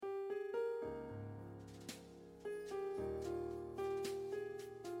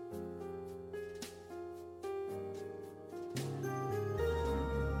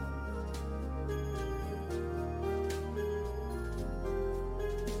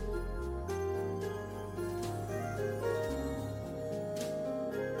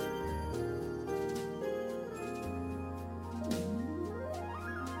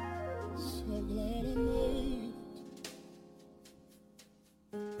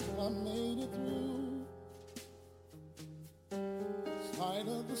I made it through. In spite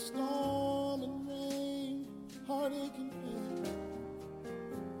of the storm and rain, heartache and pain,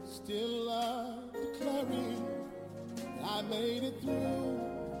 still I declaring I made it through.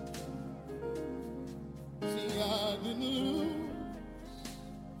 See, I didn't lose.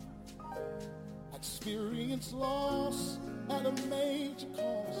 I experienced loss at a major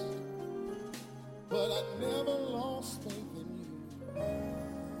cost, but I never lost faith in you.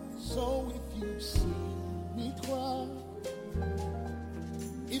 So if you see me cry,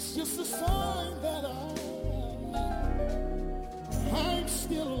 it's just a sign that I'm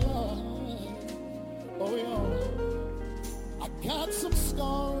still alive. Oh yeah, I got some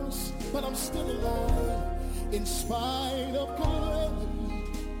scars, but I'm still alive. In spite of calamity,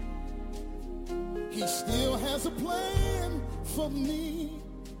 he still has a plan for me,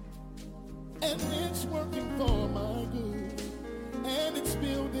 and it's working for my good, and it's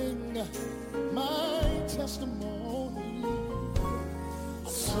building my testimony. I'm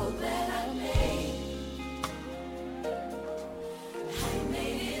so glad I made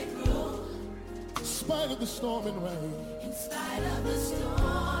it through. In spite of the storm and rain. In spite of the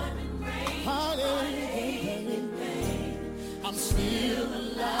storm and rain. Heartache and pain. I'm still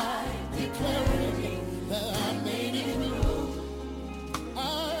alive, declaring that I made it through. I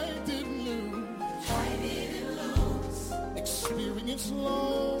didn't lose. Experience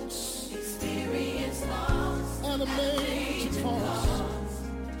loss. And a major cost.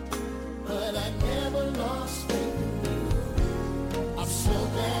 But I never lost faith in you. I'm so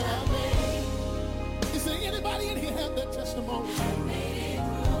glad I made it. Is there anybody in here have that testimony? I made it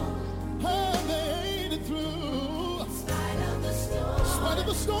through. I made it through. In spite of the storm. In spite of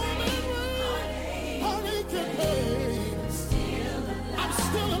the storm and rain. Heartache and pain. I'm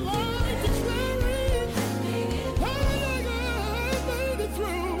still alive, declaring. I made it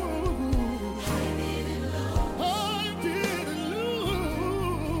through.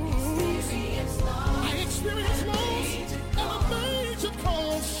 Experience loss and a major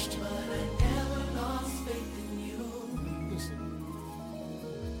cost, but I never lost faith in you. Listen,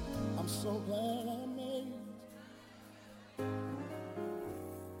 I'm so glad I made it.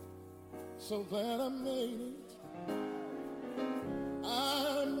 So glad I made it. I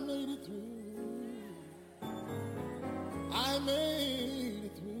made it through. I made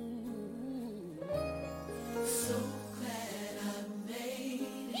it through. So glad I made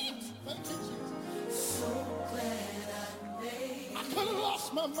it. Thank you, Jesus. So glad I made it. I could have lost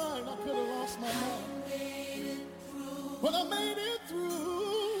my mind. I could have lost my mind. I made it through. But I made it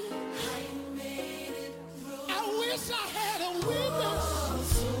through. I made it through. I wish I had a witness. Oh,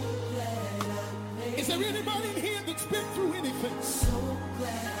 so glad I made it. Is there anybody in here that's been through anything? So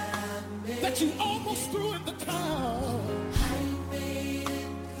glad I made it. That you almost threw in the towel. I made it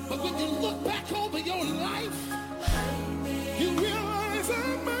through. But when you look back over your life, you realize I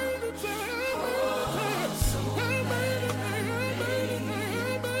made it through.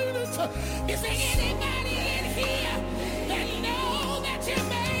 Is there anybody in here that know that you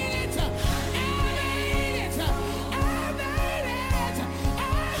made it? I made it. I made it. I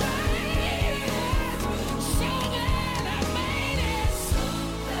made it. So glad I made it. So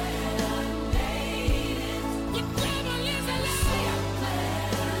glad I made it. The devil is a liar. So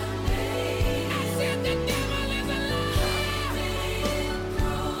glad I made it. I said the devil is a liar.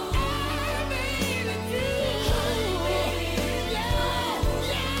 I made it through.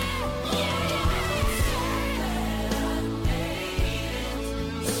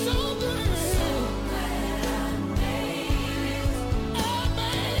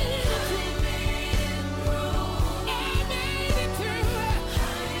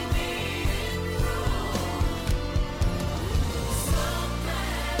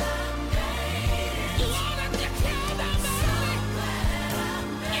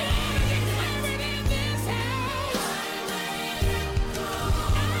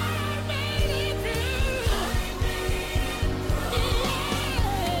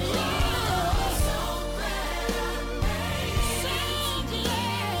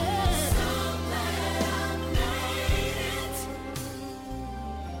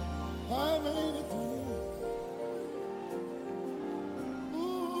 I made it through.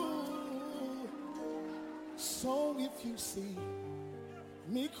 So if you see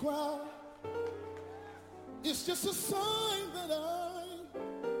me cry, it's just a sign that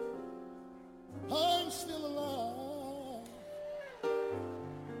I'm still alive.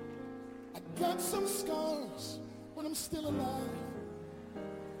 I got some scars, but I'm still alive.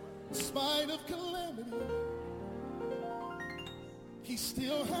 In spite of calamity, he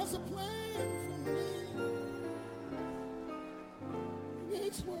still has a plan for me.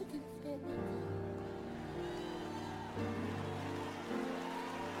 It's working for me.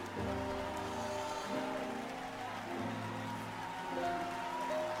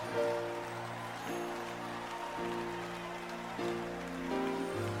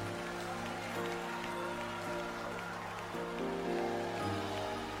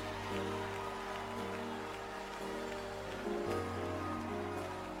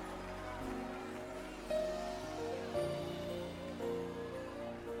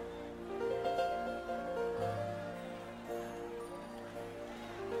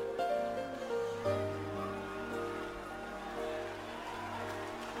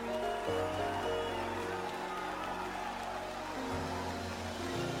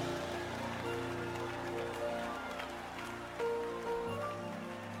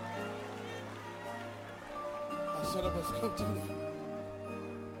 I said I must come to you.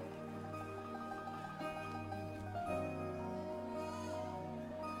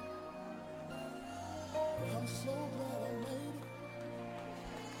 I'm so glad I made it.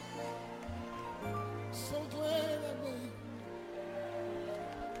 So glad I made it.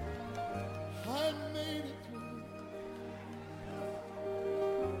 I made it through.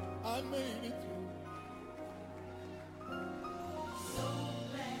 I made it through. So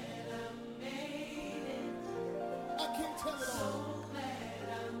glad I made it. I can't tell it all. So glad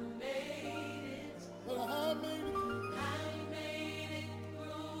I made it. But I made it through. I made it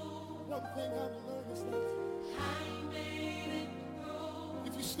through. One thing I've learned is that I made it through.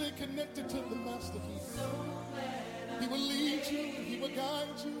 If you stay connected to the Master, He will lead you, He will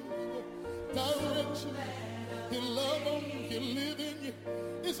guide you, He will direct you, He'll love on you, He'll live in you.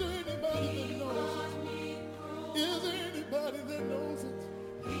 Is there anybody that knows it? Is there anybody that knows it?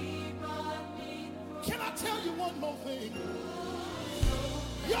 Can I tell you one more thing?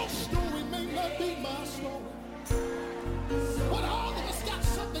 Your story may not be my story, but all of us got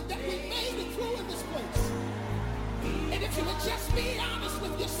something that we made it through in this place. And if you would just be honest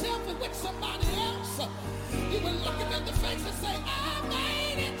with yourself and with somebody else, you would look them in the face and say, I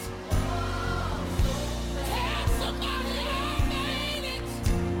made it. Tell somebody I made it.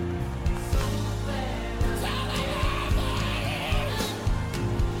 Tell them I made it. I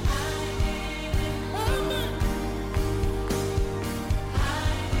made it.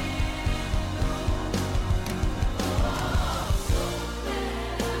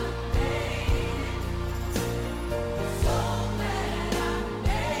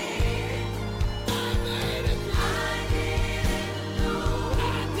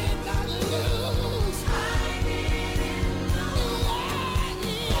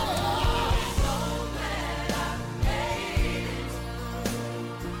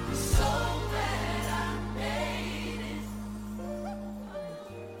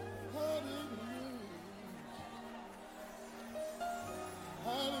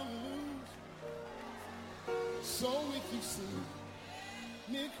 So if you see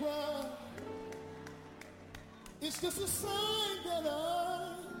me cry, it's just a sign that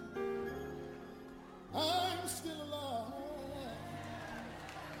I'm still alive.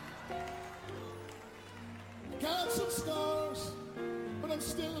 Got some scars, but I'm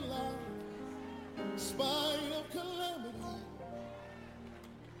still alive. In spite of calamity,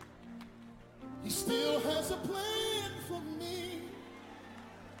 He still has a plan for me.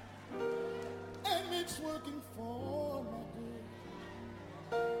 And it's working for my good.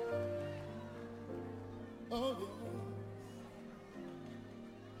 Oh yeah.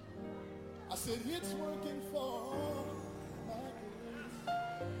 I said it's working for my good.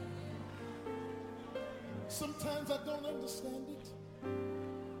 Sometimes I don't understand it.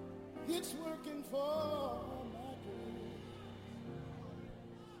 It's working for my good.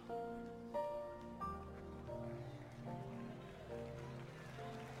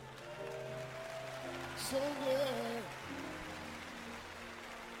 So glad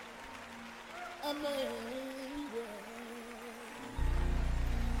I made it.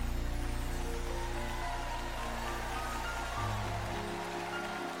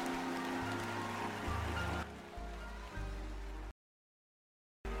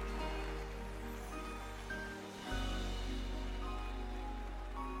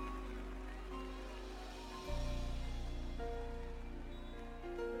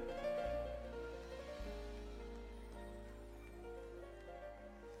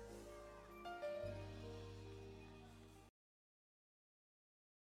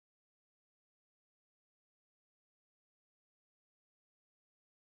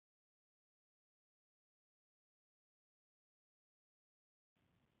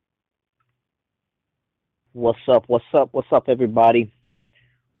 What's up? What's up? What's up, everybody?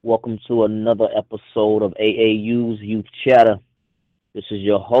 Welcome to another episode of AAU's Youth Chatter. This is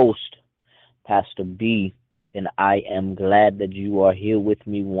your host, Pastor B, and I am glad that you are here with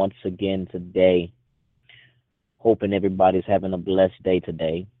me once again today. Hoping everybody's having a blessed day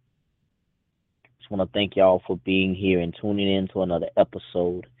today. Just want to thank y'all for being here and tuning in to another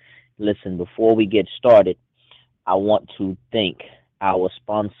episode. Listen, before we get started, I want to thank our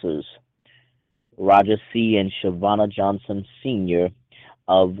sponsors, Roger C. and Shavonna Johnson Sr.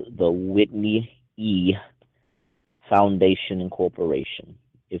 of the Whitney E. Foundation Incorporation.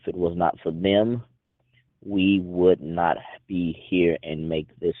 If it was not for them, we would not be here and make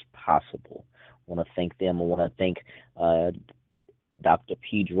this possible. I want to thank them. I want to thank Dr.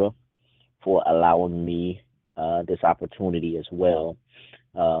 Pedra for allowing me this opportunity as well.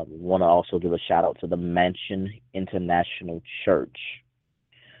 Want to also give a shout out to the Mansion International Church.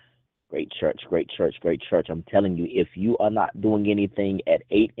 Great church, great church, great church. I'm telling you, if you are not doing anything at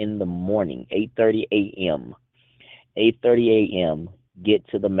 8 in the morning, 8:30 a.m., 8:30 a.m., get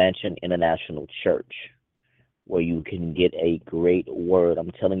to the Mansion International Church where you can get a great word.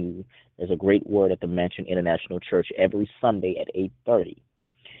 I'm telling you, there's a great word at the Mansion International Church every Sunday at 8:30.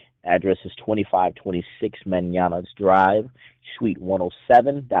 Address is 2526 Mananas Drive, Suite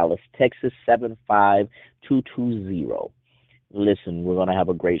 107, Dallas, Texas 75220. Listen, we're going to have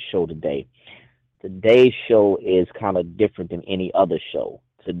a great show today. Today's show is kind of different than any other show.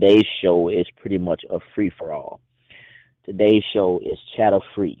 Today's show is pretty much a free-for-all. Today's show is Chatta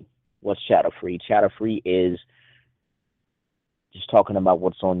Free. What's Chatta Free? Chatta Free is just talking about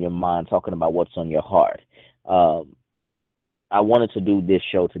what's on your mind, talking about what's on your heart. I wanted to do this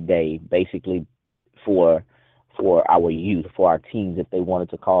show today basically for our youth, for our teens, if they wanted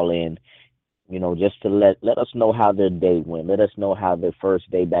to call in, just to let us know how their day went. Let us know how their first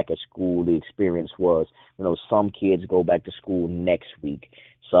day back at school, the experience was. Some kids go back to school next week.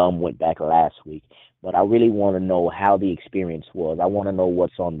 Some went back last week. But I really want to know how the experience was. I want to know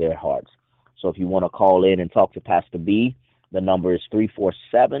what's on their hearts. So if you want to call in and talk to Pastor B, the number is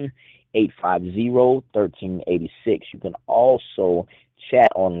 347-850-1386. You can also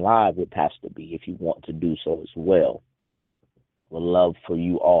chat on live with Pastor B if you want to do so as well. Would love for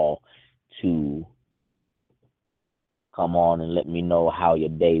you all to come on and let me know how your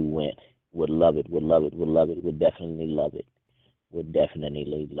day went. Would love it, would love it, would love it, would definitely love it. Would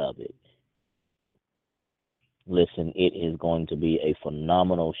definitely love it. Listen, it is going to be a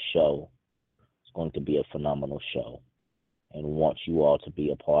phenomenal show. It's going to be a phenomenal show. And want you all to be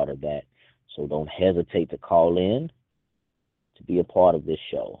a part of that. So don't hesitate to call in to be a part of this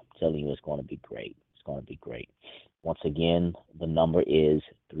show. I'm telling you, it's going to be great. It's going to be great. Once again, the number is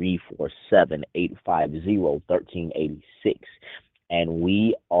 347-850-1386. And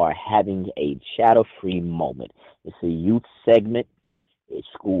we are having a chatter-free moment. It's a youth segment. It's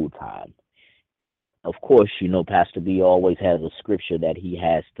school time. Of course, Pastor B always has a scripture that he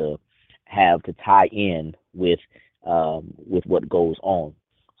has to have to tie in with what goes on.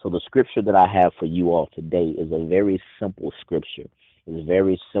 So the scripture that I have for you all today is a very simple scripture. It's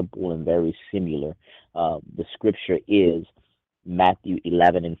very simple and very similar. The scripture is Matthew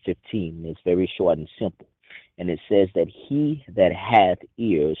 11:15. It's very short and simple. And it says that he that hath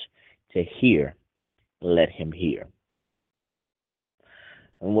ears to hear, let him hear.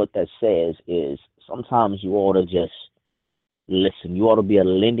 And what that says is sometimes you ought to just listen. You ought to be a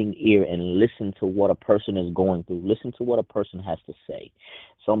lending ear and listen to what a person is going through. Listen to what a person has to say.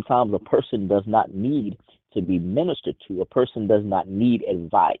 Sometimes a person does not need to be ministered to. A person does not need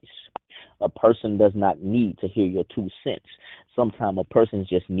advice. A person does not need to hear your 2 cents. Sometimes a person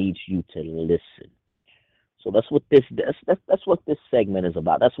just needs you to listen. So that's what this segment is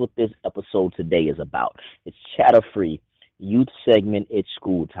about. That's what this episode today is about. It's chatter free. Youth segment, it's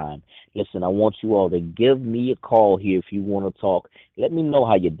school time. Listen, I want you all to give me a call here if you want to talk. Let me know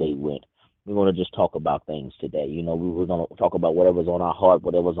how your day went. We're going to just talk about things today. We're going to talk about whatever's on our heart,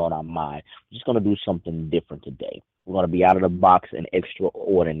 whatever's on our mind. We're just going to do something different today. We're going to be out of the box and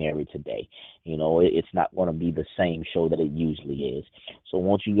extraordinary today. It's not going to be the same show that it usually is. So I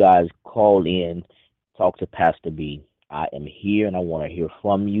want you guys call in, talk to Pastor B. I am here and I want to hear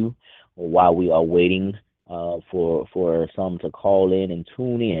from you while we are waiting for some to call in and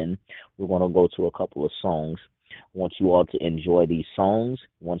tune in. We're going to go to a couple of songs. I want you all to enjoy these songs.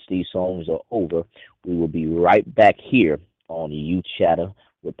 Once these songs are over, we will be right back here on Youth Chatter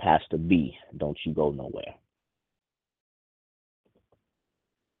with Pastor B. Don't you go nowhere.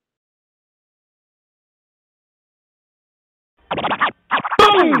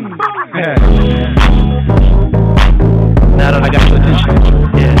 Boom! Yeah. Now that I got your attention.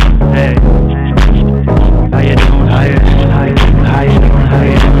 Yeah. Hey. How you doing? How you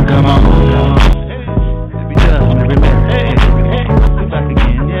doing? Come on. Let me just, every minute. Hey.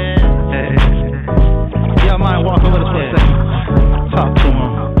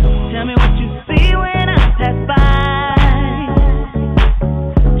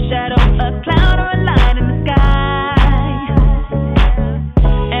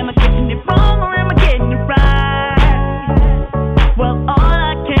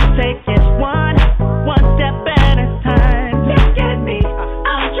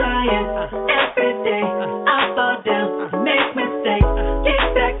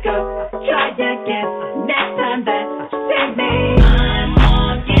 again next time that you see me. I'm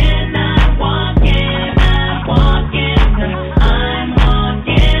walking, I'm walking, I'm walking. I'm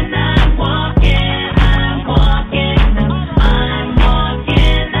walking, I'm walking, I'm walking. I'm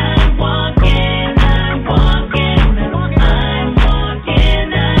walking, I'm walking, I'm walking. I'm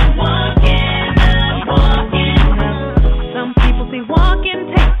walking, I'm walking, I'm walking. Some people say walking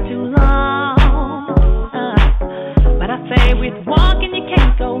takes too long, but I say with walking you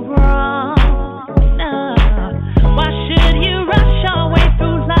can't go wrong. Why should you rush your way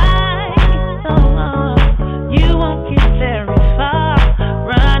through life? You won't get very far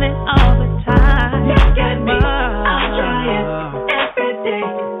running all the time. Look at me, I'm trying every day.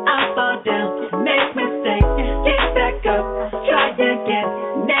 I fall down, make mistakes, get back up, try again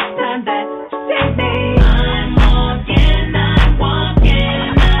next time that you see me. I'm walking, I'm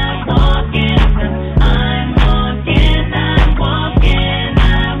walking, I'm walking. I'm walking, I'm walking,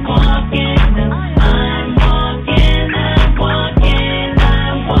 I'm walking. I'm walking, I'm walking,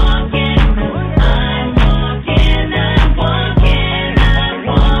 I'm walking. I'm walking, I'm walking, I'm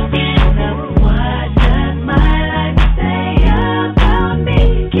walking. What does my life say about me?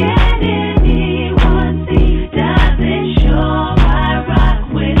 Can anyone see? Does it show I rock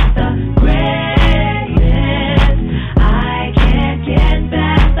with the greatest? I can't get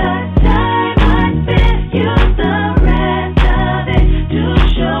back the time I spent. Use the rest of it to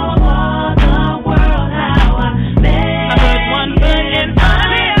show all the world how I made it. I put one foot in front of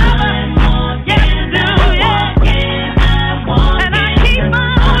the other. Yes, do it. And I keep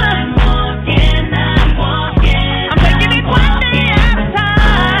on. I'm walking, I'm walking. I'm taking it one day at a time.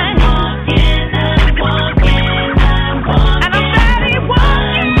 I'm walking, I'm walking, I'm walking. And I'm steady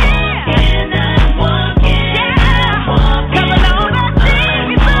walking. I'm walking, yeah. Coming on that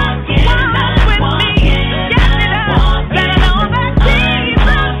Jesus walk with me. Yes, it does. Better know that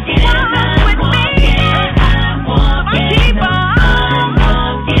Jesus walk with me. I keep on.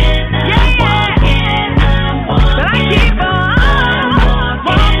 Yeah, yeah. But I keep on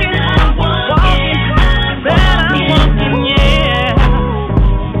walking. But I'm walking, yeah.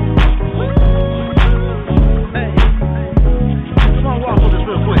 Hey, come on, walk with us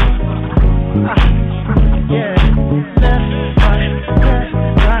real quick. Yeah, left, right, left,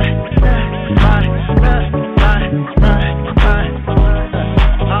 right, left, right.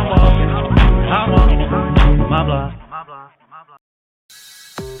 I'm walking, my block.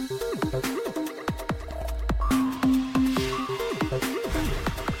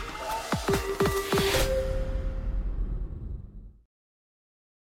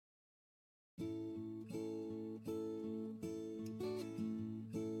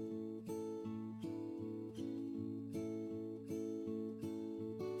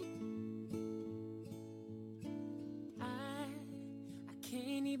 I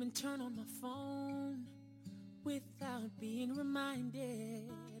can't even turn on my phone without being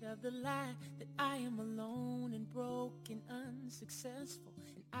reminded of the lie that I am alone and broken, unsuccessful.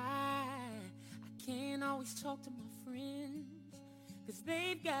 And I can't always talk to my friends, 'cause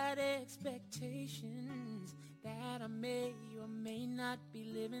they've got expectations that I may or may not be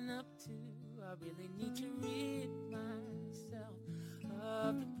living up to. I really need to rid myself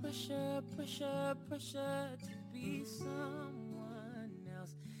of the pressure to be someone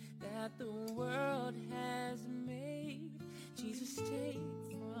else that the world has made. Jesus, take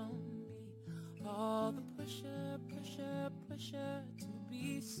from me all the pressure to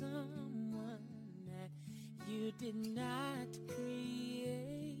be someone that you did not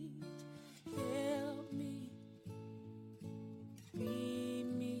create. Help me be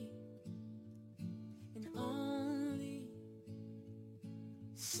me and only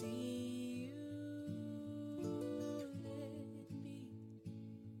see you. Let me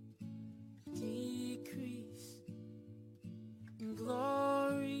decrease in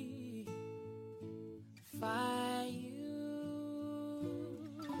glorify you.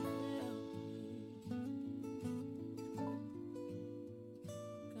 Help me,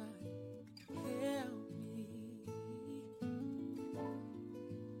 God, help me.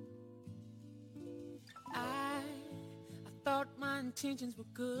 I thought my intentions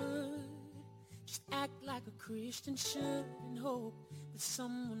were good. Just act like a Christian should and hope that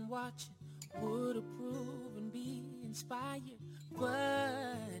someone watching would approve and be inspired.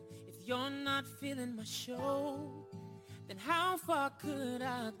 But if you're not feeling my show, then how far could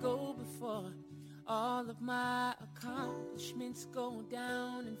I go before all of my accomplishments go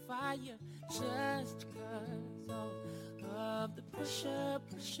down in fire? Just 'cause all of the pressure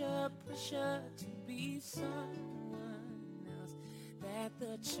to be someone else that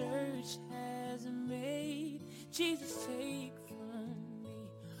the church has made. Jesus, take from me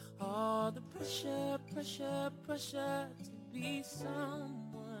all all the pressure, pressure, pressure to be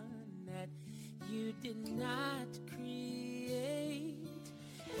someone that you did not create.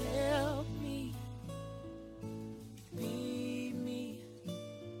 Help me be me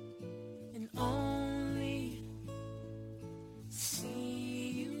and only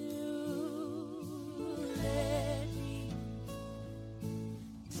see you. Let me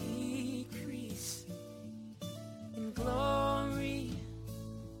decrease in glory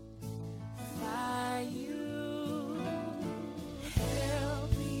by you.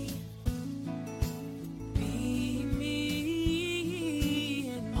 Help me be me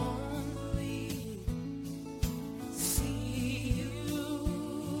and only see you.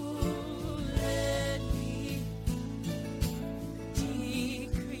 Let me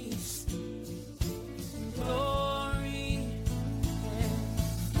decrease in glory and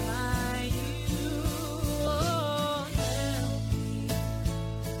by you. Oh, help me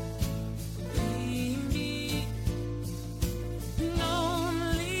be me and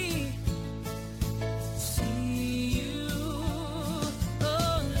only see you.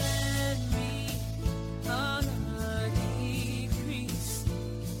 Oh, let me decrease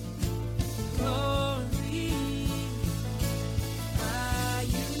glory by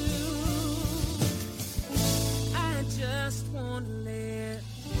you. I just wanna live.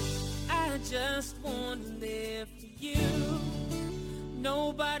 I just wanna live for you.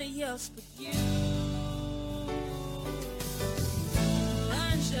 Nobody else but you.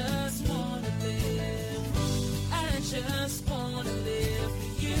 I just wanna live. I just wanna live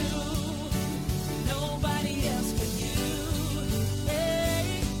for you. Nobody else but you.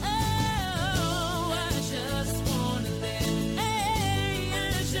 Hey, oh, I just wanna live. Hey,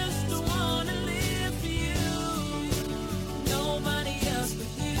 I just wanna live for you. Nobody else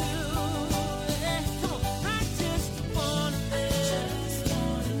but you. Hey, come on, I just wanna live.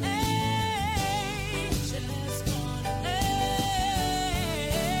 Hey, just wanna live.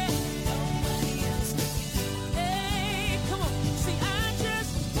 Nobody else but you. Hey, come on, see, I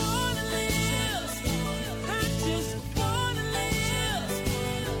just wanna live. I just wanna live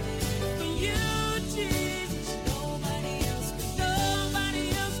for you, Jesus. Nobody else but you. Nobody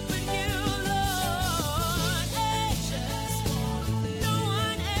else but you, Lord. Hey, just wanna live. No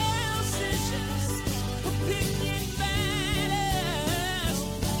one else's opinion matters.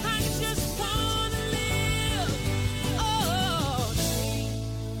 I just wanna live. Oh, take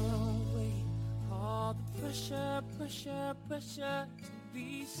away all the pressure, pressure, pressure to be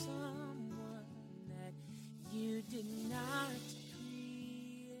someone that you did not create.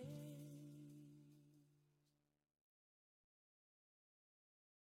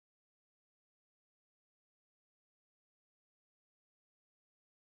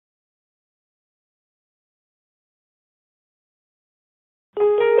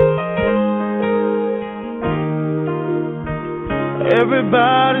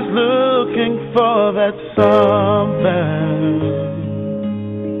 Everybody's looking for that something,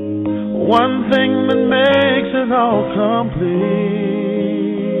 one thing that makes it all complete.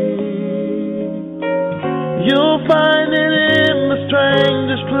 You'll find it in the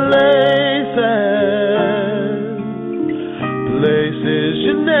strangest places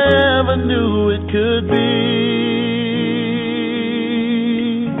you never knew it could be.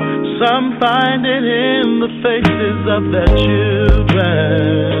 Some find it in the faces of their children.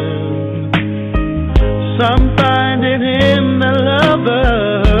 Some find it in their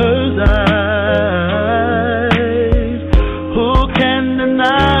lovers' eyes. Who can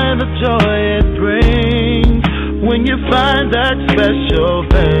deny the joy it brings when you find that special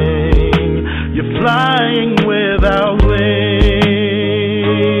thing? You're flying without wings.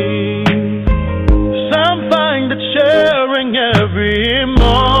 Some find it sharing every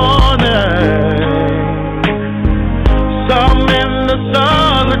morning. Some in the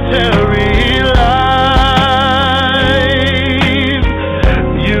solitary life.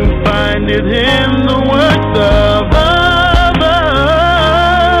 You find it in the works of others.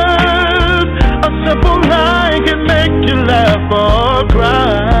 A simple lie can make you laugh or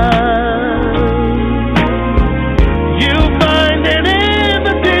cry. You find it in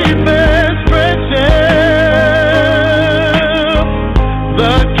the deepest friendship,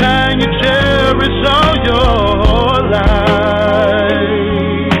 the kind you cherish all your life.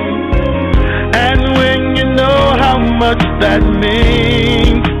 And when you know how much that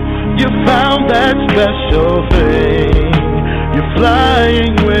means, you found that special thing. You're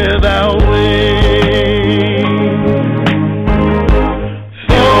flying without wings.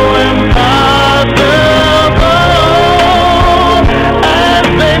 So impossible as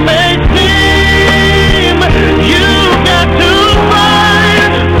they may seem, you got to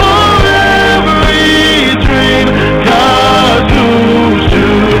fight for it.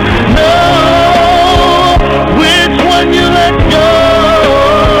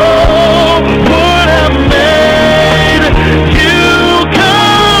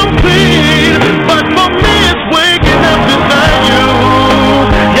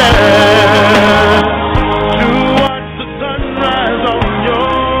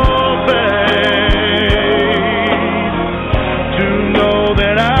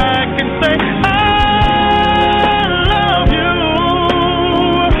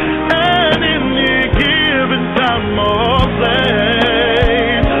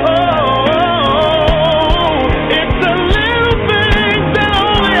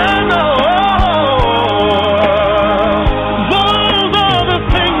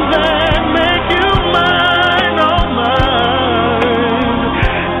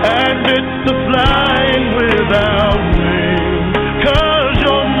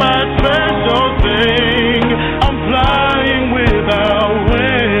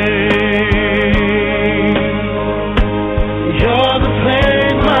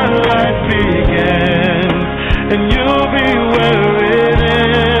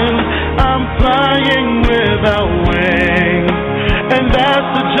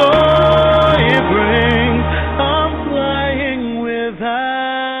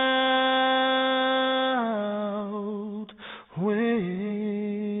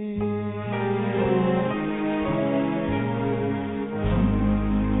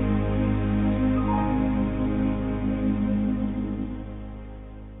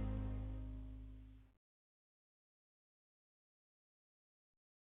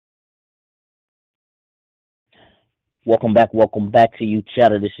 Welcome back to you,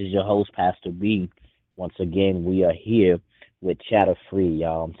 Chatter. This is your host, Pastor B. Once again, we are here with Chatter Free,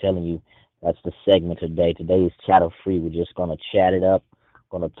 y'all. I'm telling you, that's the segment today. Today is Chatter Free. We're just gonna chat it up.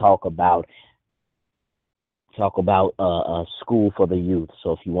 Gonna talk about school for the youth.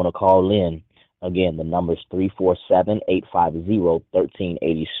 So if you want to call in, again, the number is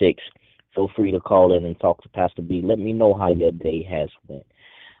 347-850-1386. Feel free to call in and talk to Pastor B. Let me know how your day has went.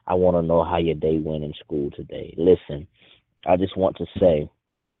 I want to know how your day went in school today. Listen, I just want to say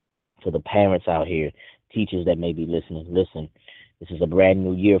to the parents out here, teachers that may be listening, listen, this is a brand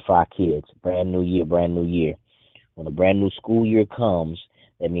new year for our kids. Brand new year, brand new year. When a brand new school year comes,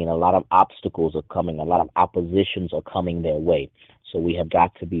 that means a lot of obstacles are coming, a lot of oppositions are coming their way. So we have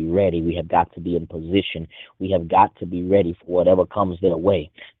got to be ready. We have got to be in position. We have got to be ready for whatever comes their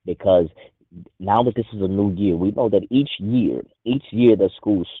way, because now that this is a new year, we know that each year that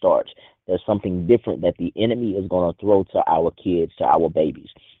school starts, there's something different that the enemy is going to throw to our kids, to our babies.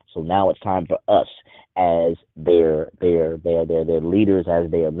 So now it's time for us as their leaders, as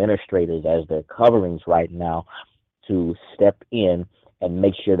their administrators, as their coverings right now, to step in and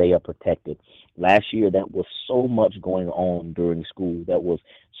make sure they are protected. Last year, that was so much going on during school. That was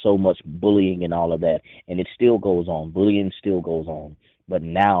so much bullying and all of that. And it still goes on. Bullying still goes on. But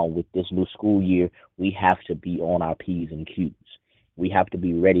now, with this new school year, we have to be on our P's and Q's. We have to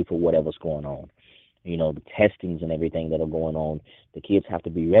be ready for whatever's going on. You know, the testings and everything that are going on, the kids have to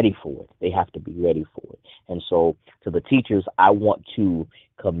be ready for it. They have to be ready for it. And so, to the teachers, I want to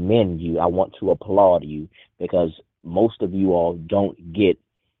commend you. I want to applaud you, because most of you all don't get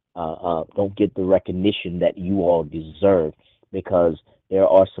the recognition that you all deserve, because there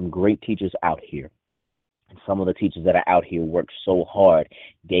are some great teachers out here. And some of the teachers that are out here work so hard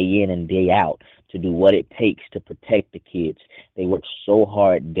day in and day out to do what it takes to protect the kids. They work so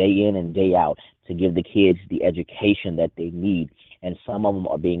hard day in and day out to give the kids the education that they need. And some of them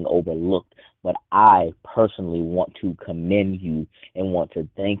are being overlooked. But I personally want to commend you and want to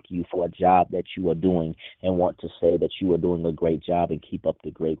thank you for a job that you are doing, and want to say that you are doing a great job and keep up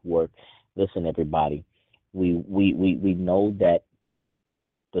the great work. Listen, everybody, we know that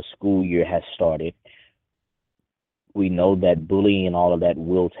the school year has started. We know that bullying and all of that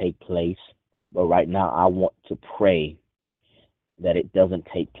will take place. But right now, I want to pray that it doesn't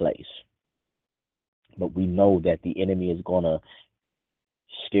take place. But we know that the enemy is going to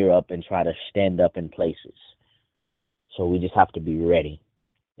stir up and try to stand up in places. So we just have to be ready.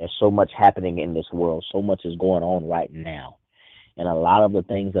 There's so much happening in this world. So much is going on right now. And a lot of the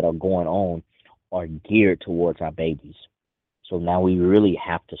things that are going on are geared towards our babies. So now we really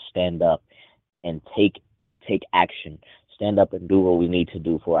have to stand up and take action. Stand up and do what we need to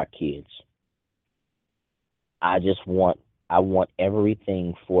do for our kids. I want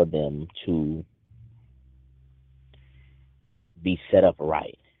everything for them to be set up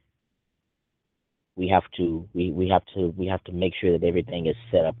right. We have to make sure that everything is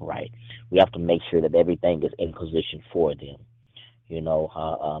set up right. We have to make sure that everything is in position for them. You know,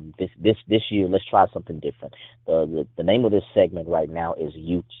 this year, let's try something different. The name of this segment right now is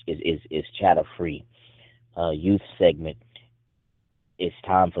youth is chatter free. Youth segment. It's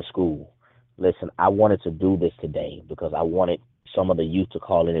time for school. Listen, I wanted to do this today because I wanted some of the youth to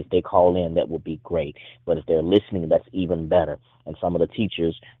call in. If they call in, that would be great. But if they're listening, that's even better. And some of the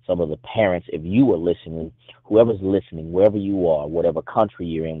teachers, some of the parents, if you are listening, whoever's listening, wherever you are, whatever country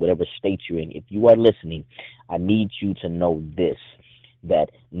you're in, whatever state you're in, if you are listening, I need you to know this,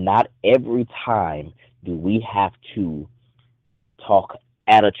 that not every time do we have to talk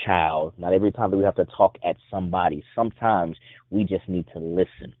at a child. Not every time do we have to talk at somebody. Sometimes we just need to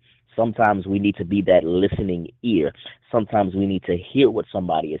listen. Sometimes we need to be that listening ear. Sometimes we need to hear what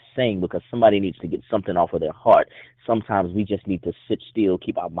somebody is saying because somebody needs to get something off of their heart. Sometimes we just need to sit still,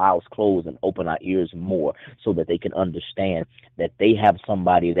 keep our mouths closed, and open our ears more so that they can understand that they have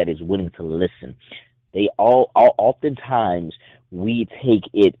somebody that is willing to listen. They oftentimes we take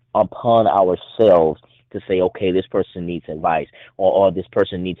it upon ourselves to say, okay, this person needs advice, or this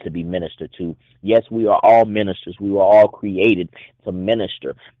person needs to be ministered to. Yes, we are all ministers. We were all created to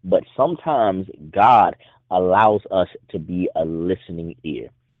minister. But sometimes God allows us to be a listening ear.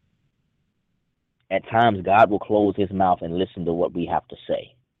 At times, God will close his mouth and listen to what we have to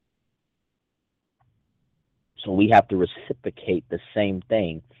say. So we have to reciprocate the same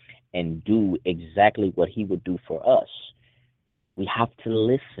thing and do exactly what he would do for us. We have to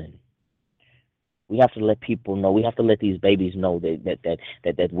listen. We have to let people know. We have to let these babies know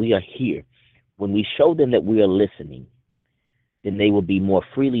that we are here. When we show them that we are listening, then they will be more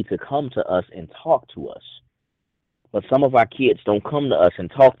freely to come to us and talk to us. But some of our kids don't come to us and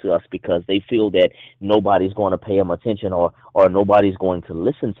talk to us because they feel that nobody's going to pay them attention, or nobody's going to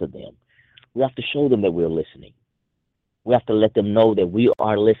listen to them. We have to show them that we're listening. We have to let them know that we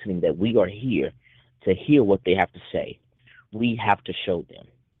are listening, that we are here to hear what they have to say. We have to show them.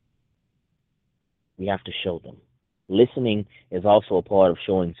 We have to show them. Listening is also a part of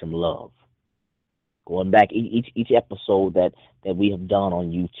showing some love. Going back each episode that we have done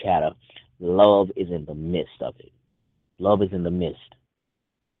on Youth Chatter, love is in the midst of it. Love is in the midst.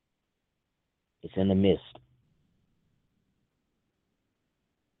 It's in the midst.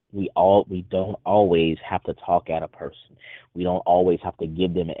 We don't always have to talk at a person. We don't always have to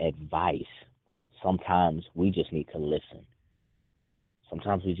give them advice. Sometimes we just need to listen.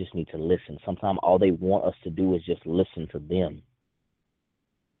 Sometimes we just need to listen. Sometimes all they want us to do is just listen to them,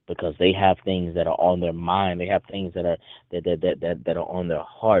 because they have things that are on their mind. They have things that are on their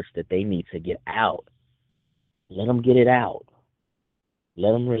hearts that they need to get out. Let them get it out.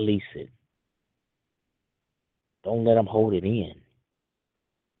 Let them release it. Don't let them hold it in.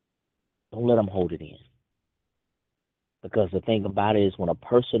 Don't let them hold it in. Because the thing about it is, when a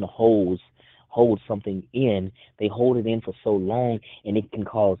person holds something in, they hold it in for so long, and it can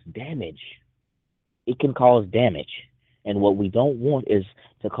cause damage. It can cause damage. And what we don't want is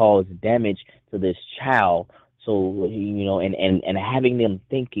to cause damage to this child. So, and having them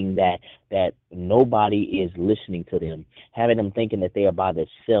thinking that nobody is listening to them, having them thinking that they are by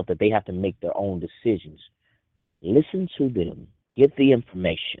themselves, that they have to make their own decisions. Listen to them. Get the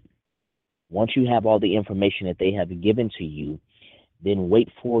information. Once you have all the information that they have given to you, then wait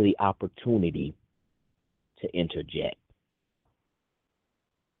for the opportunity to interject.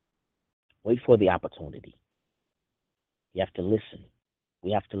 Wait for the opportunity. You have to listen.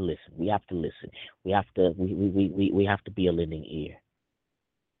 We have to listen. We have to listen. We have to be a listening ear.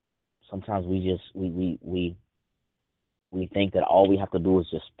 Sometimes we think that all we have to do is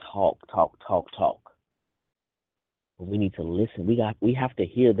just talk. But we need to listen. We have to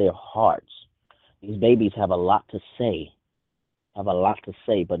hear their hearts. These babies have a lot to say.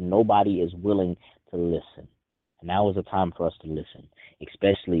 But nobody is willing to listen. And now is the time for us to listen,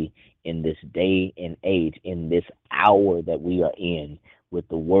 especially in this day and age, in this hour that we are in, with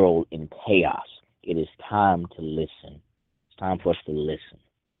the world in chaos. It is time to listen. It's time for us to listen.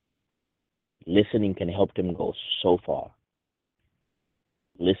 Listening can help them go so far.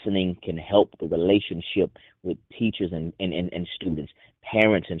 Listening can help the relationship with teachers and students,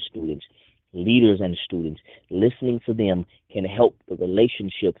 parents and students, leaders and students. Listening to them can help the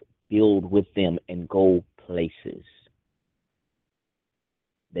relationship build with them and go places.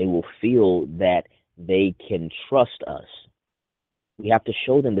 They will feel that they can trust us. We have to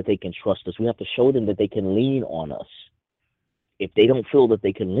show them that they can trust us. We have to show them that they can lean on us. If they don't feel that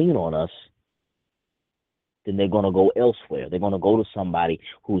they can lean on us, then they're going to go elsewhere. They're going to go to somebody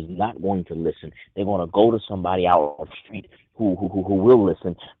who's not going to listen. They're going to go to somebody out on the street who will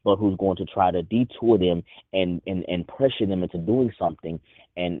listen, but who's going to try to detour them and pressure them into doing something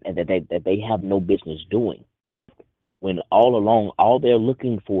and that they have no business doing. When all along, all they're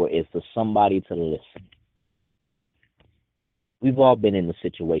looking for is for somebody to listen. We've all been in the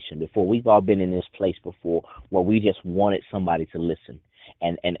situation before. We've all been in this place before where we just wanted somebody to listen.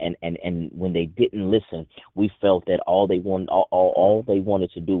 And when they didn't listen, we felt that all they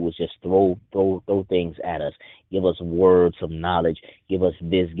wanted to do was just throw things at us, give us words of knowledge, give us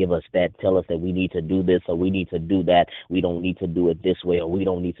this, give us that, tell us that we need to do this or we need to do that. We don't need to do it this way or we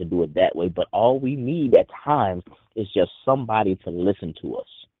don't need to do it that way. But all we need at times is just somebody to listen to us.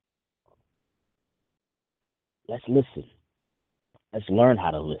 Let's listen. Let's learn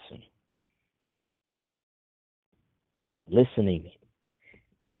how to listen. Listening,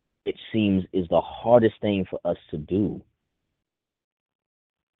 it seems, is the hardest thing for us to do,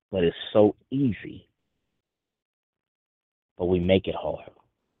 but it's so easy, but we make it hard.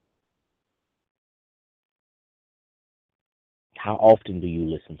 How often do you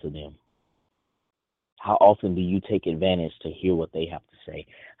listen to them? How often do you take advantage to hear what they have to say?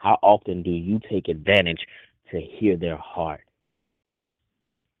 How often do you take advantage to hear their heart?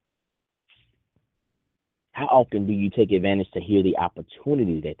 How often do you take advantage to hear the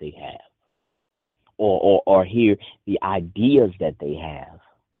opportunity that they have, or hear the ideas that they have?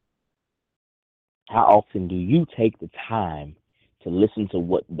 How often do you take the time to listen to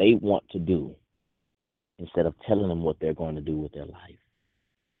what they want to do instead of telling them what they're going to do with their life?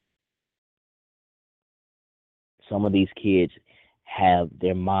 Some of these kids have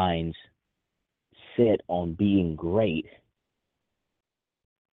their minds set on being great,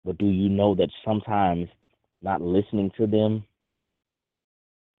 but do you know that sometimes not listening to them,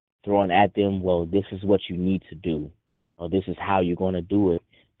 throwing at them, well, this is what you need to do, or this is how you're going to do it.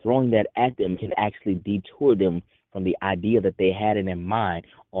 Throwing that at them can actually detour them from the idea that they had in their mind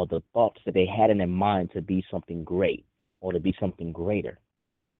or the thoughts that they had in their mind to be something great or to be something greater.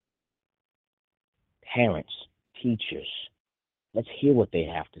 Parents, teachers, let's hear what they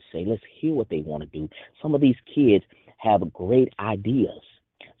have to say. Let's hear what they want to do. Some of these kids have great ideas.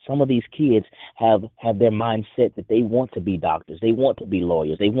 Some of these kids have their mindset that they want to be doctors, they want to be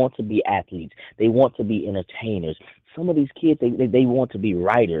lawyers, they want to be athletes, they want to be entertainers. Some of these kids they want to be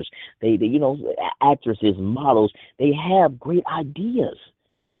writers, they actresses, models. They have great ideas,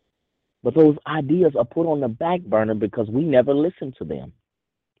 but those ideas are put on the back burner because we never listen to them.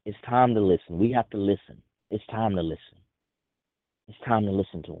 It's time to listen. We have to listen. It's time to listen. It's time to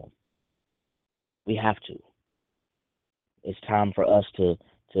listen to them. We have to. It's time for us to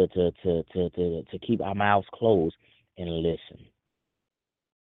keep our mouths closed and listen.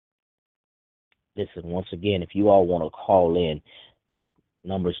 Listen, once again, if you all want to call in,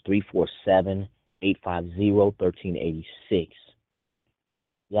 numbers 347-850-1386.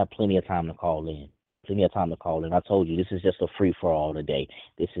 You have plenty of time to call in. Plenty of time to call in. I told you, this is just a free-for-all today.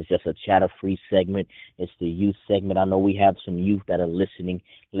 This is just a chatter-free segment. It's the youth segment. I know we have some youth that are listening.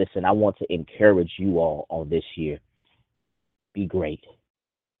 Listen, I want to encourage you all on this year. Be great.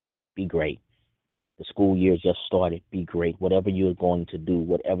 Be great. The school year just started. Be great. Whatever you're going to do,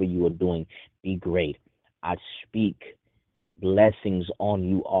 whatever you are doing, be great. I speak blessings on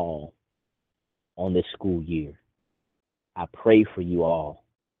you all on this school year. I pray for you all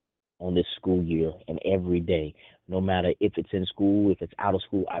on this school year and every day, no matter if it's in school, if it's out of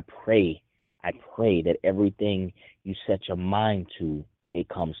school. I pray that everything you set your mind to, it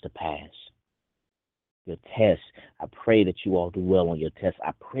comes to pass. Your tests, I pray that you all do well on your tests.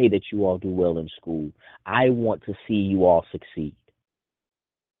 I pray that you all do well in school. I want to see you all succeed.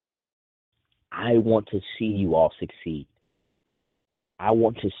 I want to see you all succeed. I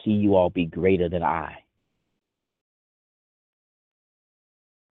want to see you all be greater than I.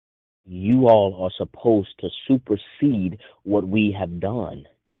 You all are supposed to supersede what we have done.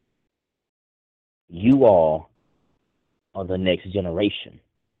 You all are the next generation.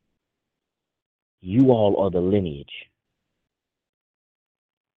 You all are the lineage.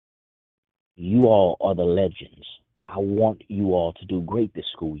 You all are the legends. I want you all to do great this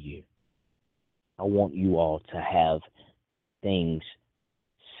school year. I want you all to have things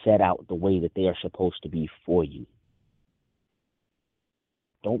set out the way that they are supposed to be for you.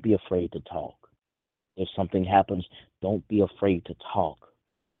 Don't be afraid to talk. If something happens, don't be afraid to talk.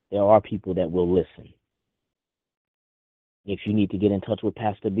 There are people that will listen. If you need to get in touch with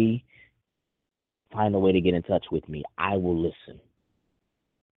Pastor B, find a way to get in touch with me. I will listen.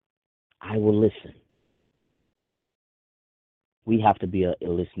 I will listen. We have to be a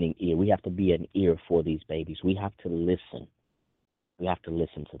listening ear. We have to be an ear for these babies. We have to listen. We have to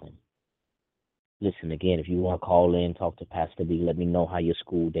listen to them. Listen, again, if you want to call in, talk to Pastor B, let me know how your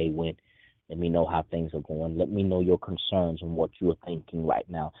school day went. Let me know how things are going. Let me know your concerns and what you are thinking right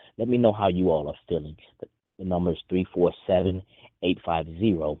now. Let me know how you all are feeling. The number is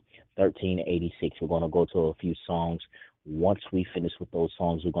 347-850-1386. We're going to go to a few songs. Once we finish with those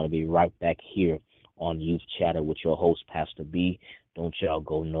songs, we're going to be right back here on Youth Chatter with your host, Pastor B. Don't y'all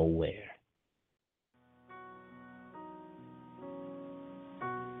go nowhere.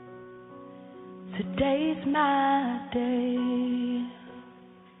 Today's my day.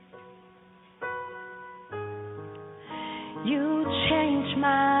 You changed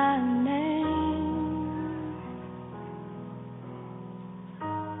my name.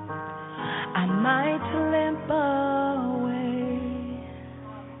 I might limp away,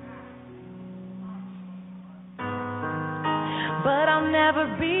 but I'll never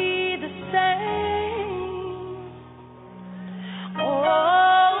be the same. Oh.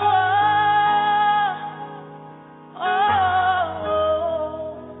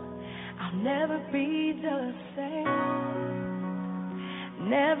 Never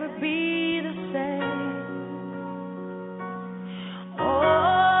be the same. Oh,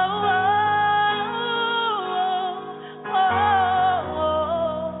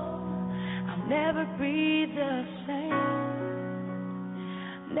 I'll never be the same.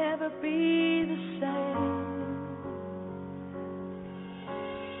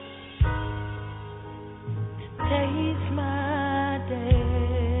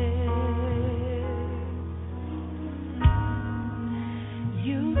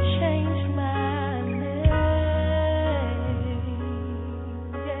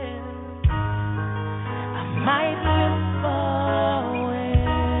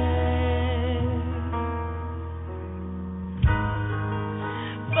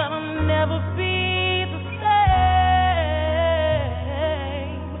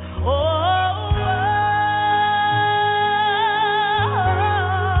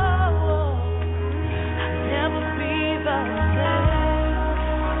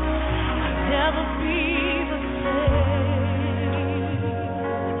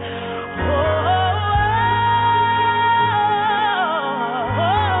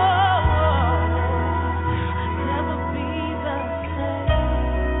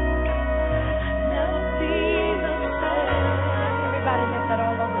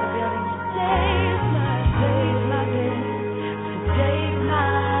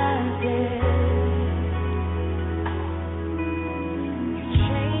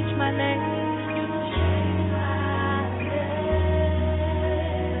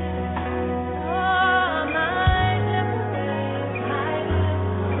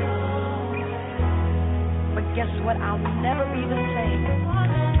 what? I'll never be the same.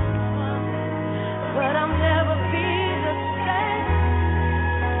 But I'll never be the same.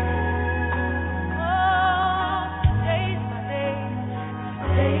 Oh, today's my day.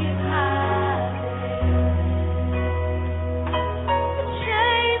 Today's my day. You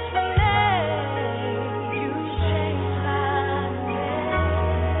changed my name. You changed my name.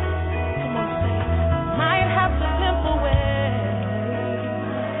 Come on, say it. Might have to limp away.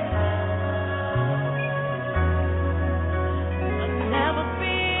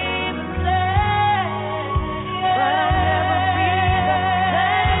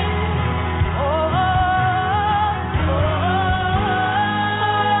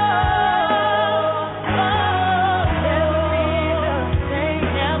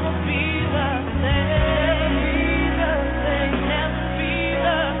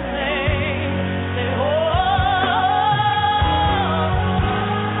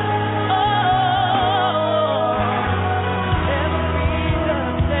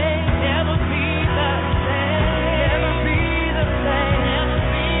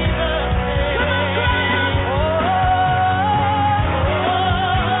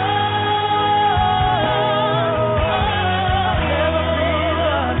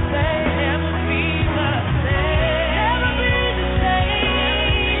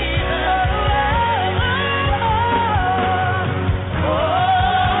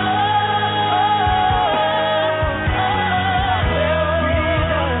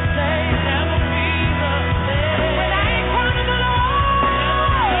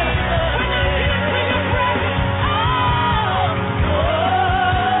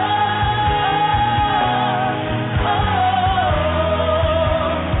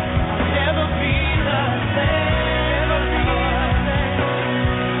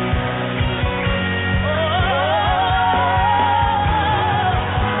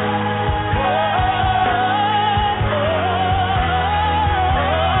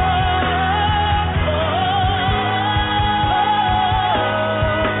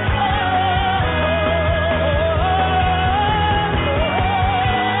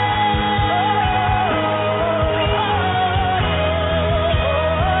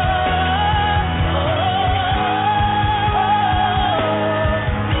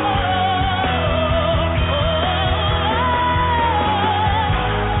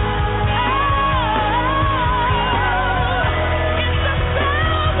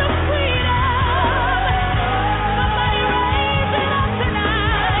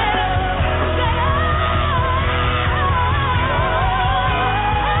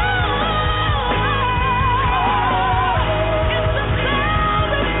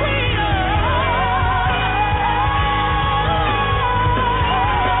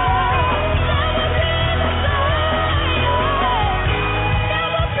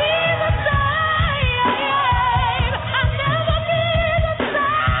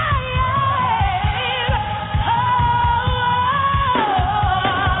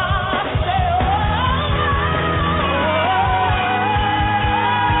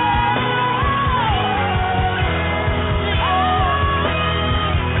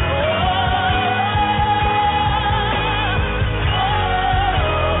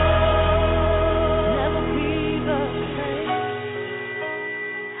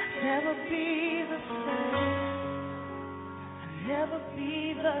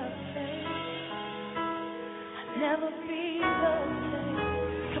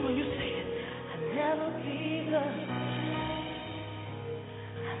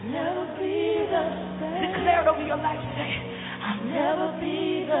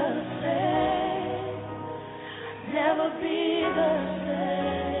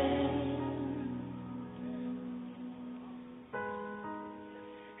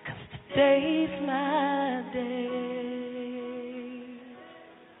 Today's my day.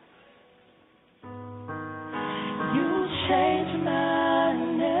 You changed my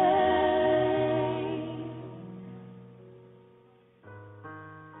name.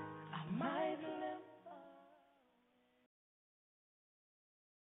 I might live.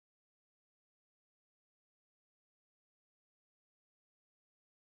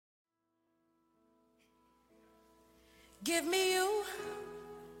 Give me you.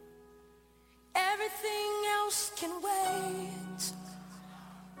 Everything else can wait.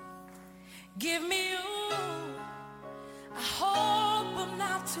 Give me you. I hope I'm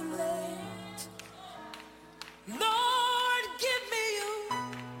not too late. Lord, give me you.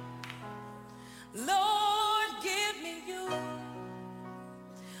 Lord, give me you.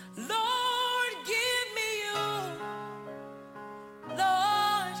 Lord, give me you.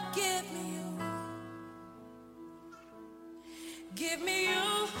 Lord, give me you. Give me you.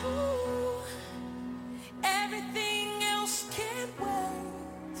 Everything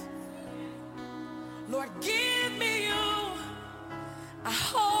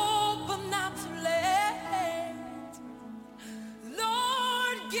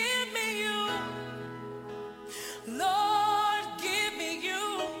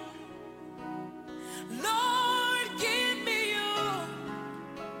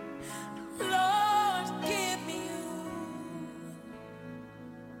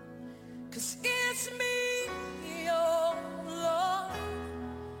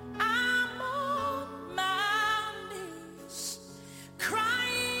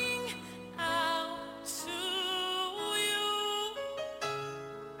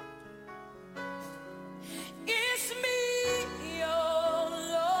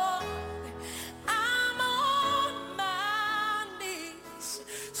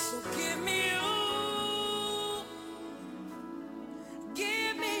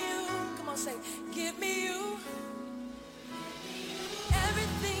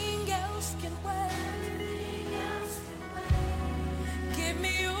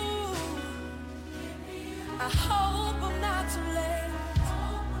I hope I'm not too late.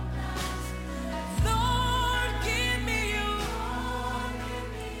 Lord, give me you.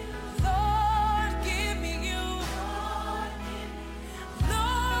 Lord, give me you.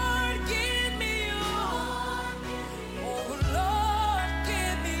 Lord, give me you. Oh, Lord,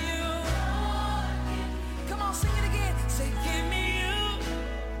 give me you. Come on, sing it again. Say, give me you.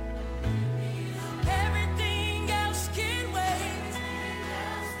 Everything else can wait.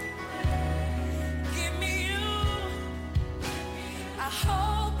 Give me you. I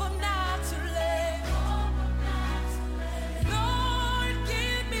hope I'm not too late. Lord,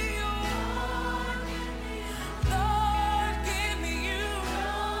 give me you. Lord, give me you.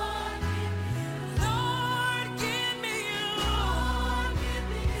 Lord, give me you.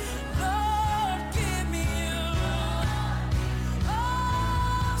 Lord, give me you.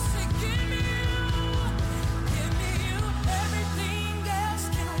 Oh, say, give me you. Give me you. Everything else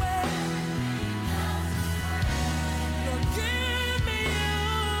can wait. Lord, give me you.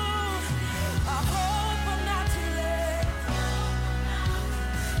 I hope I'm not too late.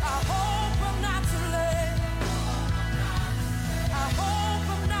 I hope I'm not too late. I hope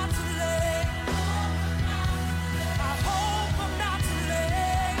I'm not too late. I hope I'm not too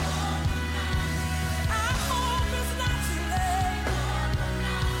late. I hope it's not too late.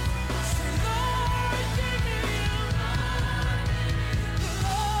 Say, Lord, give me you.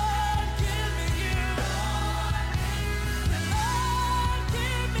 Lord, give me you. Lord,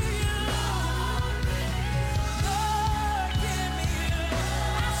 give me you. Lord, give me you.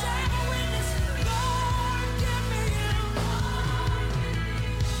 I say, I'm a witness. Lord, give me you.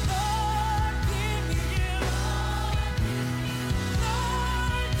 Lord, give me you.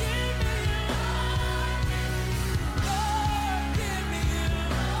 Lord, give me you. Lord, give me you.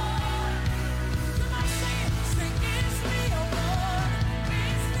 Come on, sing it. Sing, it's me, oh Lord.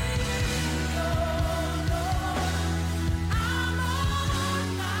 It's me, oh Lord. I'm on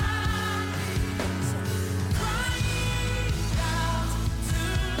my knees, crying out to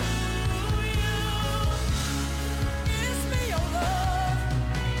you. It's me, oh Lord.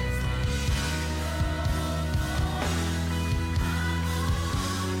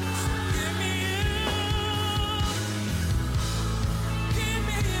 Give me you. Give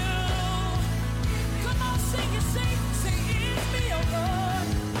me you. Come on, sing it, sing. Say, it's me, oh Lord.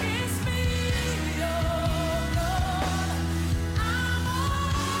 It's me, oh Lord. I'm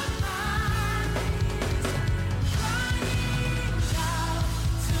on my knees, crying out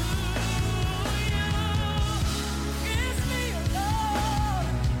to you. It's me, oh Lord.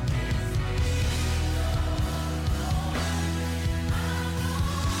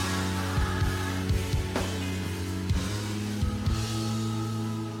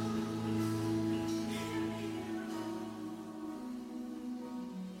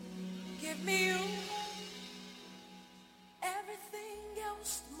 Give me you. Everything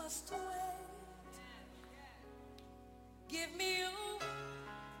else must wait. Give me you.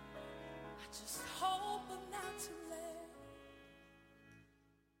 I just hope I'm not too late.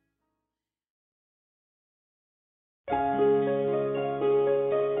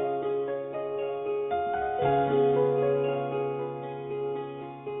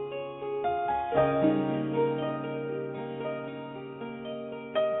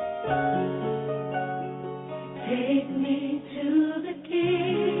 Take me to the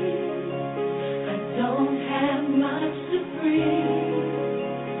King. I don't have much to bring.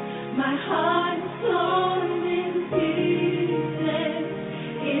 My heart is torn in pieces.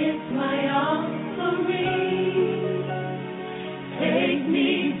 It's my offering. Take me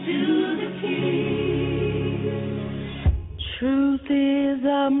to the King. Truth is,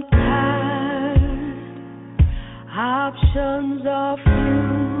 I'm tired. Options are few.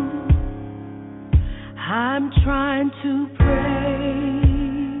 I'm trying to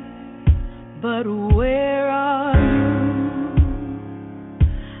pray, but where are you?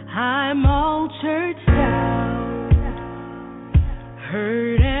 I'm all churched out,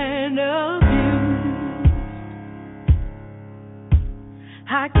 hurt and abused.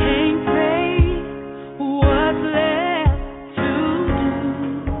 I can't say what's left to do.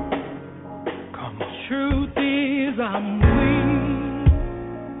 Come on. Truth is, I'm weak,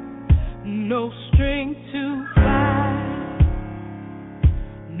 no strength to fight,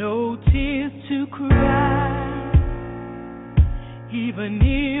 no tears to cry, even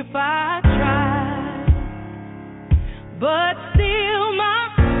if I try. But still my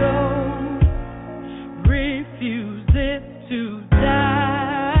soul refuses to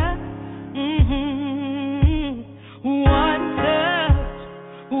die. One touch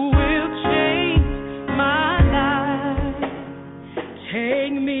will change my life.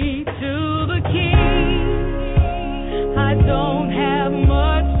 Take me to the King. don't have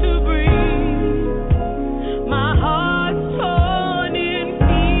much to breathe. My heart's torn in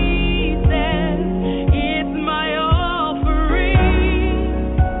pieces. It's my offering.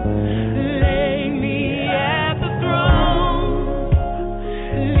 Lay me at the throne.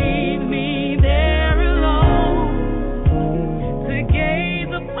 Leave me there alone to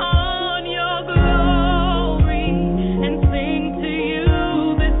gaze upon your glory and sing to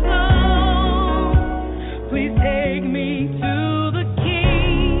you this song. Please take me to the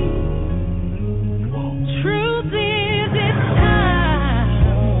King. Truth is, it's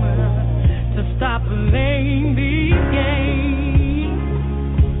time to stop playing these games.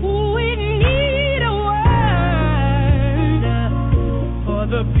 We need a word for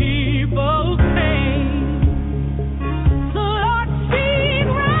the people's pain. So Lord, speak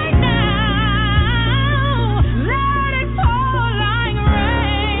right now. Let it fall like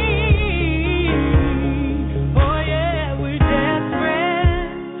rain. Oh yeah, we're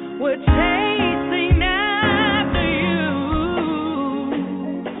desperate. We're chasing after you.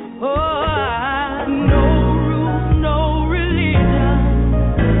 Oh, no rules, no religion.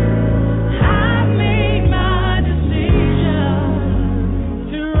 I've made my decision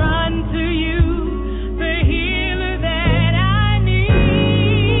to run to you, the healer that I need.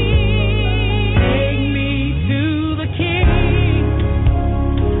 Take me to the King.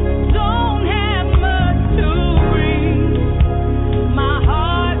 Don't have much to bring. My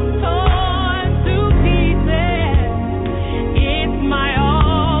heart's torn to pieces. It's my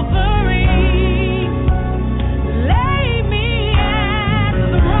offering. Lay me at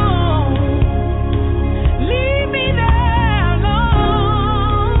the throne. Leave me there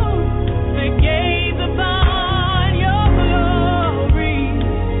alone to gaze upon your glory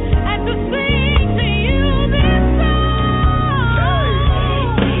and to sing to you this song.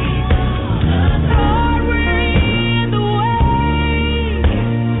 Lord, we're in the way.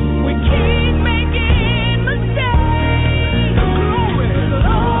 We keep making mistakes.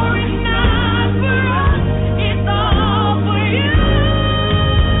 Glory's not for us, it's all for you.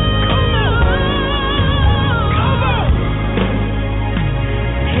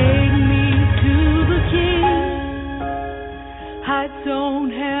 Take me to the King. I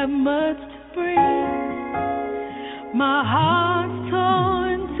don't have much to bring. My heart's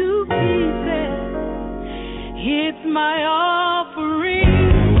torn to pieces. It's my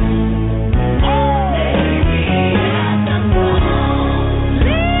offering.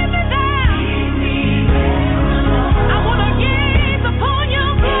 Leave me there. I wanna gaze upon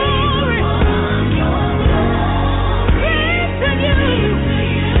your glory. Sing to you.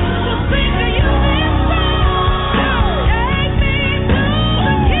 To sing to you this song. Take me to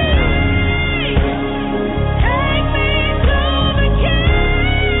the King. Take me to the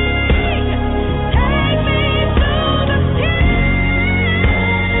King. Take me to the King.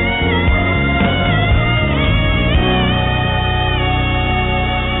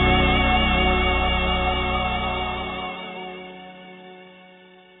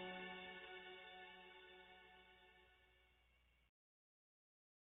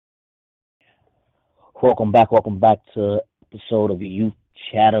 Welcome back to episode of Youth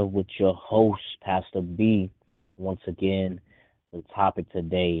Chatter with your host, Pastor B. Once again, the topic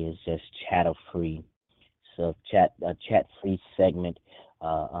today is just chatter free. So a chat free segment.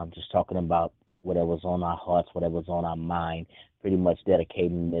 I'm just talking about whatever's on our hearts, whatever's on our mind. Pretty much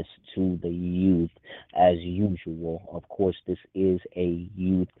dedicating this to the youth as usual. Of course, this is a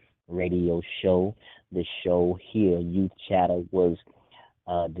youth radio show. The show here, Youth Chatter, was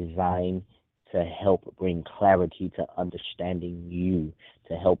designed to help bring clarity to understanding you,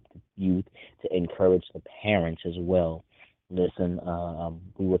 to help the youth, to encourage the parents as well. Listen,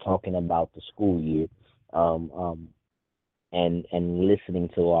 we were talking about the school year, um, um, and listening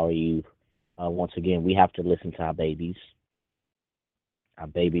to our youth. Once again, we have to listen to our babies. Our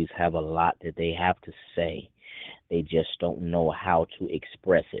babies have a lot that they have to say. They just don't know how to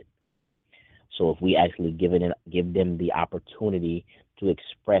express it. So if we actually give them the opportunity to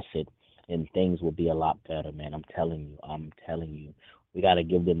express it, then things will be a lot better, man. I'm telling you. We got to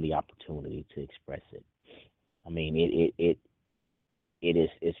give them the opportunity to express it. I mean, it's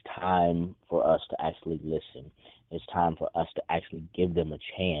time for us to actually listen. It's time for us to actually give them a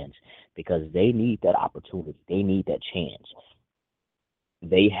chance because they need that opportunity. They need that chance.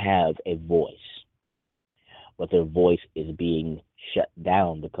 They have a voice, but their voice is being shut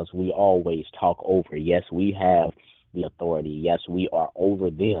down because we always talk over. Yes, we have the authority. Yes, we are over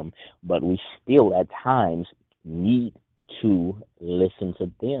them, but we still at times need to listen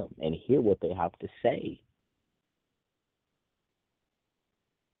to them and hear what they have to say.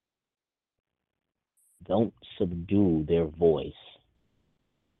 Don't subdue their voice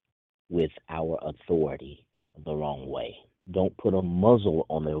with our authority the wrong way. Don't put a muzzle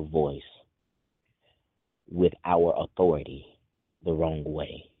on their voice with our authority the wrong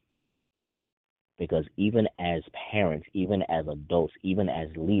way. Because even as parents, even as adults, even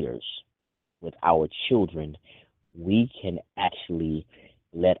as leaders with our children, we can actually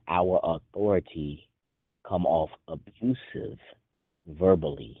let our authority come off abusive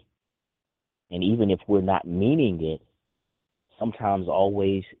verbally. And even if we're not meaning it, sometimes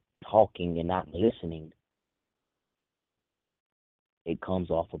always talking and not listening, it comes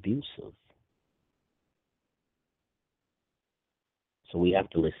off abusive. So we have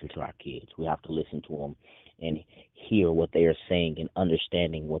to listen to our kids. We have to listen to them and hear what they are saying and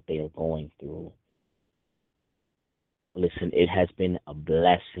understanding what they are going through. Listen, it has been a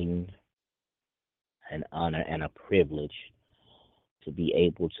blessing, an honor, and a privilege to be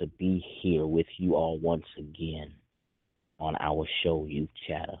able to be here with you all once again on our show, Youth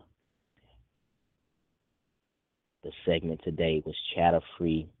Chatter. The segment today was Chatter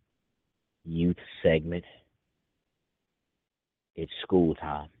Free Youth segment. It's school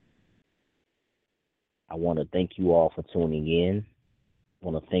time. I want to thank you all for tuning in. I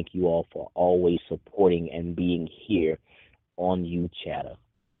want to thank you all for always supporting and being here on Youth Chatter.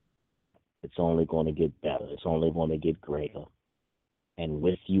 It's only going to get better. It's only going to get greater. And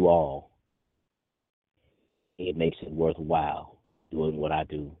with you all, it makes it worthwhile doing what I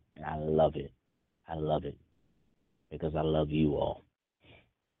do. And I love it. I love it because I love you all.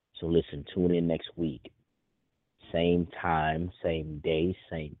 So listen, tune in next week. Same time, same day,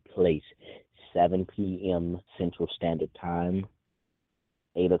 same place. 7 p.m. Central Standard Time,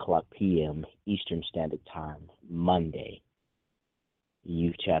 8 o'clock p.m. Eastern Standard Time, Monday.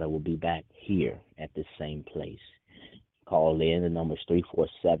 Youth Chatter will be back here at the same place. Call in. The number is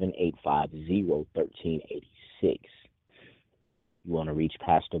 347-850-1386. You want to reach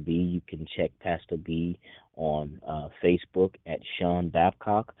Pastor B, you can check Pastor B on Facebook at Sean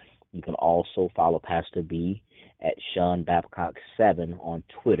Babcock. You can also follow Pastor B at Sean Babcock 7 on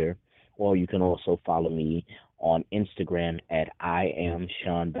Twitter, or you can also follow me on Instagram at I am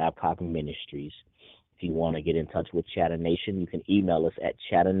Sean Babcock Ministries. If you want to get in touch with Chatter Nation, you can email us at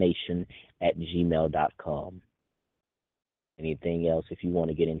chatternation@gmail.com. Anything else, if you want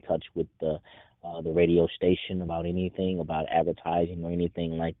to get in touch with the radio station about anything, about advertising or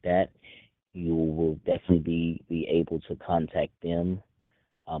anything like that, you will definitely be able to contact them.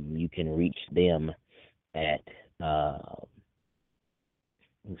 You can reach them at,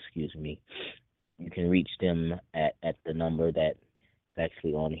 excuse me, you can reach them at the number that's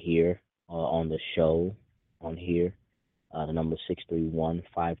actually on here, on the show, on here. The number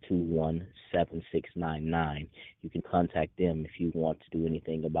 631-521-7699. You can contact them if you want to do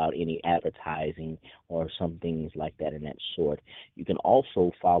anything about any advertising or some things like that in that sort. You can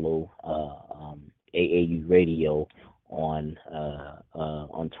also follow AAU Radio on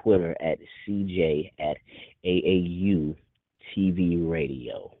Twitter at CJ at AAU TV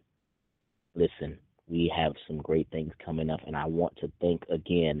Radio. Listen, we have some great things coming up, and I want to thank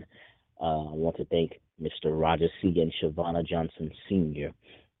again. Mr. Roger C. and Shavonna Johnson Sr.,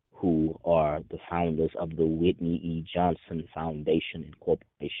 who are the founders of the Whitney E. Johnson Foundation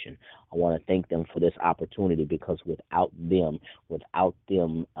Incorporation. I want to thank them for this opportunity because without them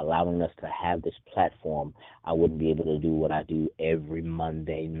allowing us to have this platform, I wouldn't be able to do what I do every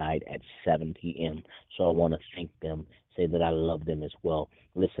Monday night at 7 p.m. So I want to thank them, say that I love them as well.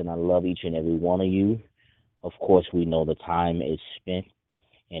 Listen, I love each and every one of you. Of course, we know the time is spent,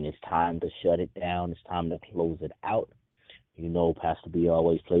 and it's time to shut it down. It's time to close it out. You know, Pastor B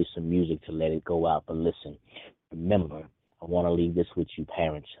always plays some music to let it go out. But listen, remember, I want to leave this with you,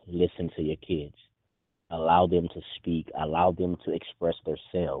 parents. Listen to your kids. Allow them to speak. Allow them to express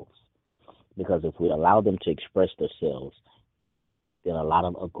themselves. Because if we allow them to express themselves, then a lot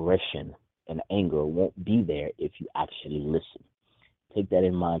of aggression and anger won't be there if you actually listen. Take that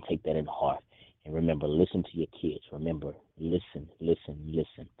in mind. Take that in heart. And remember, listen to your kids. Remember, listen.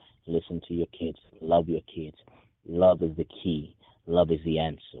 Listen to your kids. Love your kids. Love is the key. Love is the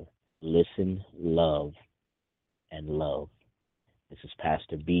answer. Listen, love, and love. This is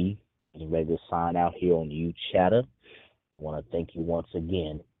Pastor B, getting ready to sign out here on You Chatter. I want to thank you once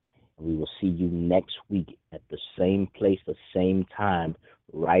again. We will see you next week at the same place, the same time,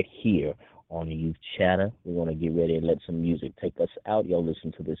 right here on You Chatter. We want to get ready and let some music take us out. Y'all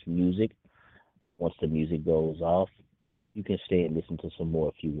listen to this music. Once the music goes off, you can stay and listen to some more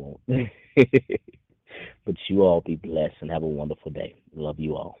if you want. But you all be blessed and have a wonderful day. Love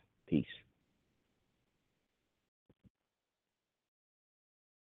you all. Peace.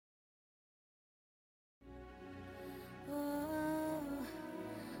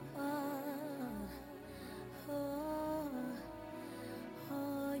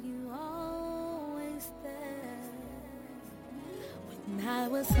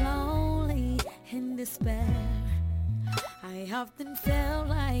 was lonely in despair. I often felt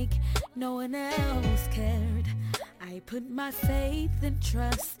like no one else cared. I put my faith and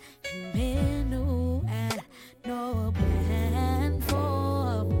trust in men who had no plan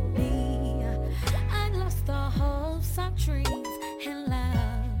for me. I lost the hopes of dreams and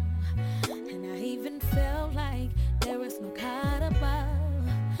love, and I even felt like there was no God above.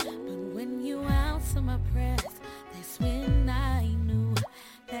 But when you answer my prayers, that's when I knew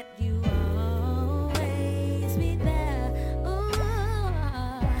that you always be there. Ooh,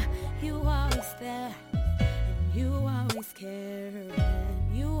 you always there, and you always care,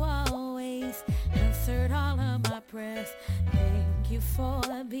 and you always answered all of my prayers. Thank you for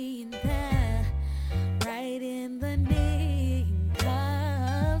being there, right in the nick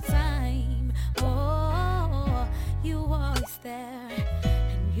of time. Oh, you always there,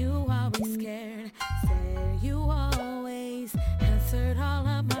 and you always cared. Said you always answered all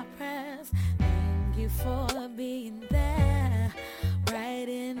of my prayers. Thank you for being there, right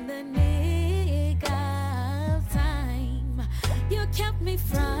in the nick of time. You kept me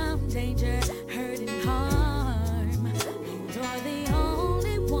from danger, hurt and harm, and you're the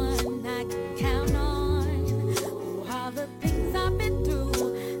only one I can count on. Through all the things I've been through,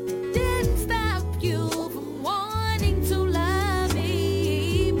 that didn't stop you from wanting to love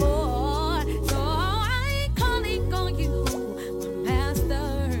me more. So I ain't calling on you, my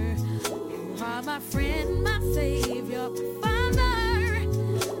master. You are my friend, my savior, my father.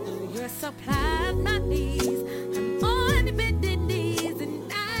 Though you supply my needs,